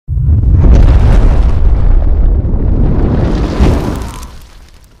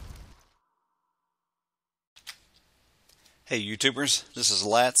Hey YouTubers, this is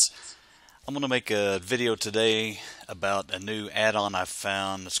Lats. I'm going to make a video today about a new add-on I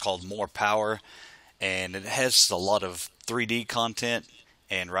found. It's called More Power, and it has a lot of 3D content,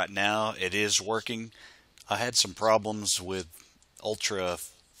 and right now it is working. I had some problems with Ultra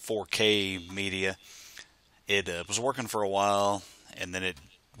 4K media. It was working for a while, and then it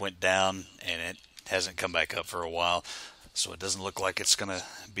went down, and it hasn't come back up for a while, so it doesn't look like it's going to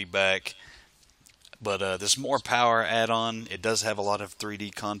be back. But this More Power add-on, it does have a lot of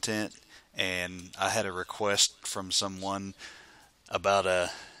 3D content, and I had a request from someone about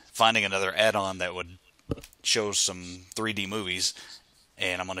finding another add-on that would show some 3D movies,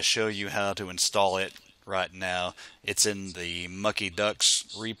 and I'm going to show you how to install it right now. It's in the Mucky Ducks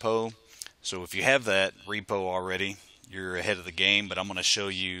repo, so if you have that repo already, you're ahead of the game, but I'm going to show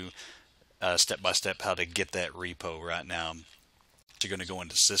you step by step how to get that repo right now. So you're going to go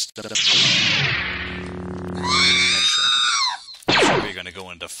into System. You're going to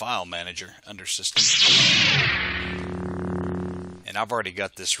go into File Manager under System. And I've already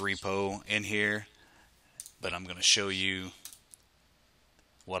got this repo in here, but I'm going to show you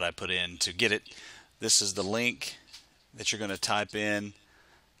what I put in to get it. This is the link that you're going to type in.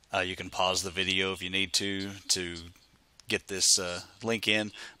 You can pause the video if you need to get this link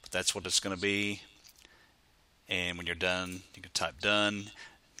in, but that's what it's going to be. And when you're done, you can type done,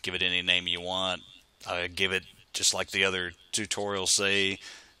 give it any name you want. Give it, just like the other tutorials say,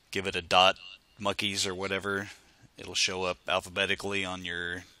 give it a .muckies or whatever. It'll show up alphabetically on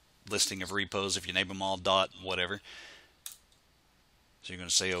your listing of repos if you name them all .whatever. So you're going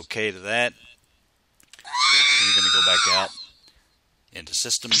to say OK to that. And you're going to go back out into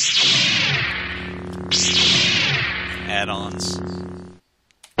System, Add-ons,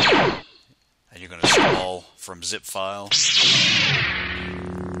 and you're going to install from zip file.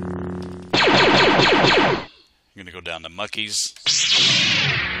 You're going to go down to Muckies,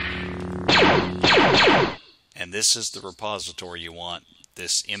 and this is the repository you want,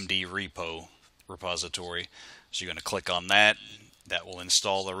 this MD repo repository. So you're going to click on that. That will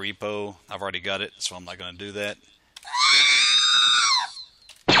install the repo. I've already got it, so I'm not going to do that.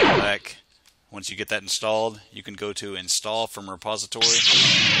 Go back. Once you get that installed, you can go to Install from Repository,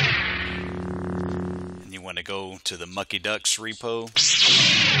 and you want to go to the Mucky Ducks repo,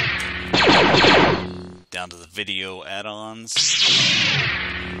 down to the Video Add-ons,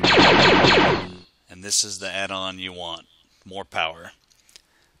 and this is the add-on you want, More Power.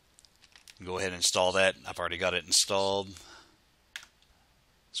 Go ahead and install that. I've already got it installed,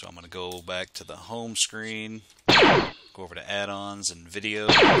 so I'm going to go back to the home screen, go over to Add-ons and Video,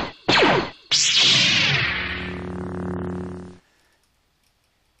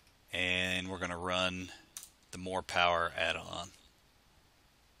 and we're going to run the More Power add-on.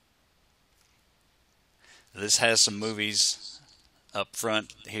 This has some movies up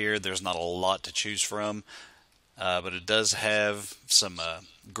front here. There's not a lot to choose from, but it does have some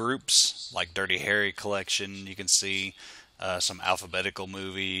groups like Dirty Harry collection. You can see some alphabetical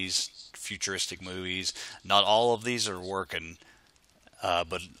movies, futuristic movies. Not all of these are working,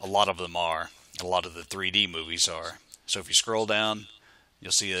 but a lot of them are. A lot of the 3D movies are. So if you scroll down,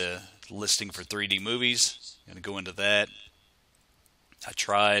 you'll see a listing for 3D movies. I'm going to go into that.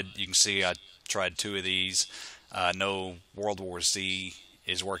 You can see I tried 2 of these. I know World War Z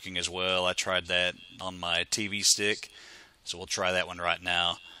is working as well. I tried that on my TV stick, so we'll try that one right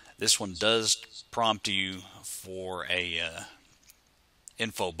now. This one does prompt you for a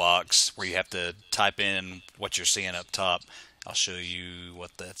info box where you have to type in what you're seeing up top. I'll show you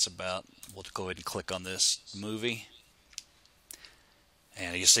what that's about. We'll go ahead and click on this movie.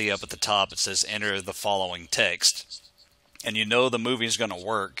 And you see up at the top it says enter the following text. And you know the movie is going to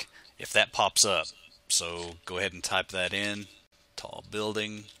work if that pops up. So go ahead and type that in. Tall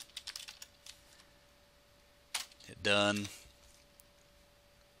building. Hit done.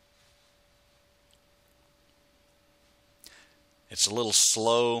 It's a little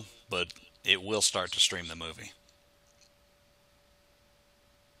slow, but it will start to stream the movie.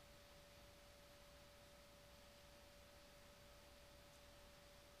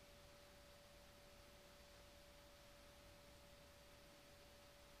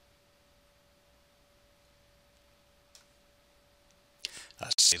 I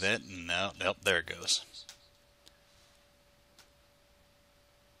see that, and now, nope, there it goes.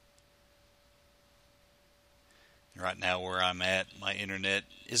 Right now where I'm at, my internet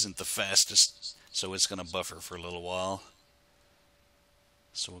isn't the fastest, so it's going to buffer for a little while.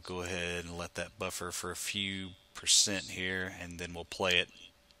 So we'll go ahead and let that buffer for a few % here, and then we'll play it.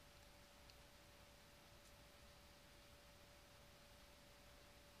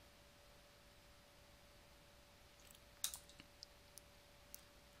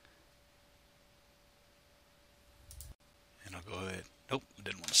 Nope,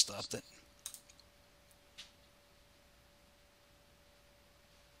 didn't want to stop that.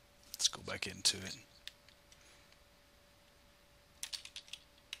 Let's go back into it.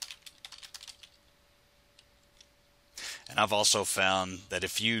 And I've also found that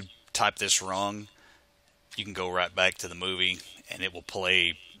if you type this wrong, you can go right back to the movie and it will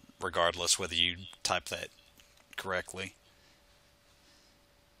play regardless whether you type that correctly.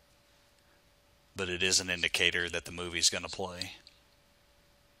 But it is an indicator that the movie's going to play.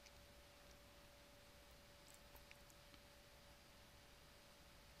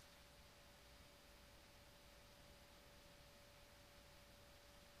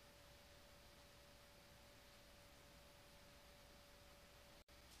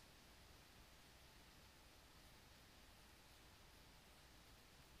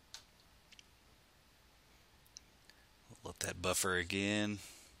 Let that buffer again.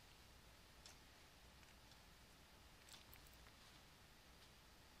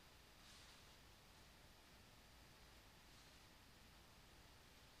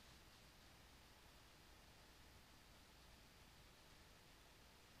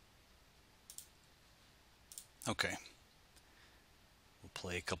 Okay. We'll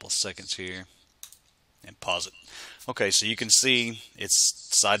play a couple seconds here and pause it. Okay, so you can see it's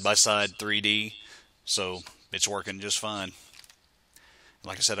side-by-side 3D, so it's working just fine.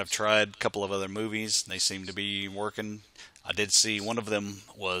 Like I said, I've tried a couple of other movies. They seem to be working. I did see one of them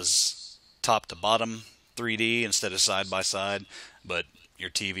was top to bottom 3D instead of side-by-side, but your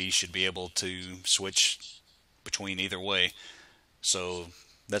TV should be able to switch between either way. So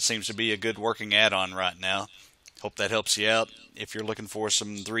that seems to be a good working add-on right now. Hope that helps you out if you're looking for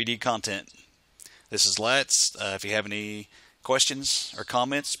some 3D content. This is Lats. If you have any questions or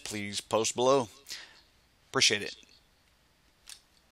comments, please post below. Appreciate it.